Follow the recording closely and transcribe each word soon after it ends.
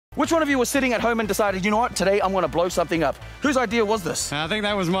Which one of you was sitting at home and decided, you know what, today I'm going to blow something up? Whose idea was this? I think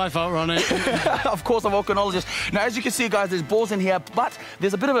that was my fault, Ronnie. Of course, a volcanologist. Now, as you can see, guys, there's balls in here, but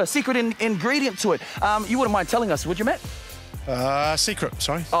there's a bit of a secret ingredient to it. You wouldn't mind telling us, would you, Matt? Secret,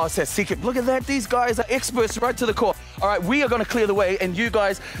 sorry. Oh, it says secret. Look at that. These guys are experts right to the core. All right, we are going to clear the way, and you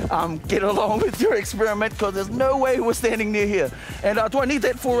guys get along with your experiment, because there's no way we're standing near here. And do I need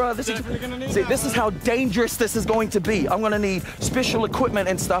that for this? See, this is how dangerous this is going to be. I'm going to need special equipment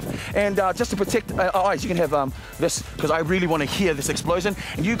and stuff, and just to protect our eyes, you can have this, because I really want to hear this explosion.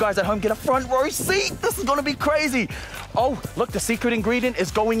 And you guys at home get a front row seat. This is going to be crazy. Oh, look, the secret ingredient is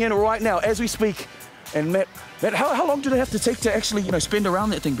going in right now as we speak. And Matt, how long do they have to take to actually, spin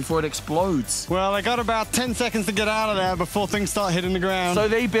around that thing before it explodes? Well, they got about 10 seconds to get out of there before things start hitting the ground. So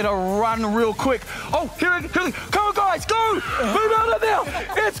they better run real quick. Oh, here it is. Come on, guys, go! Move out of there!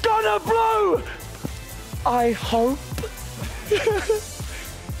 It's gonna blow! I hope.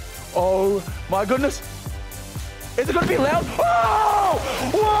 Oh, my goodness. Is it gonna be loud? Oh!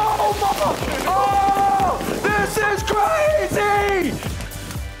 Whoa! Oh! This is crazy!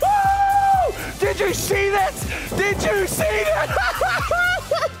 Did you see that? Did you see that?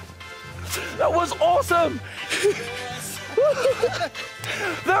 That was awesome.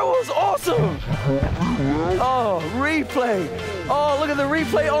 That was awesome. Oh, replay. Oh, look at the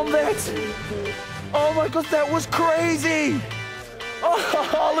replay on that. Oh my God, that was crazy.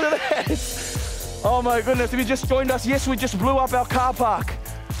 Oh, look at that. Oh my goodness, if you just joined us, yes, we just blew up our car park.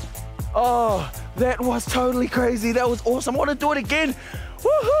 Oh, that was totally crazy. That was awesome. I want to do it again.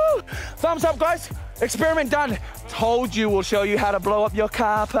 Woohoo! Thumbs up, guys. Experiment done. Told you we'll show you how to blow up your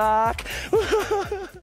car park.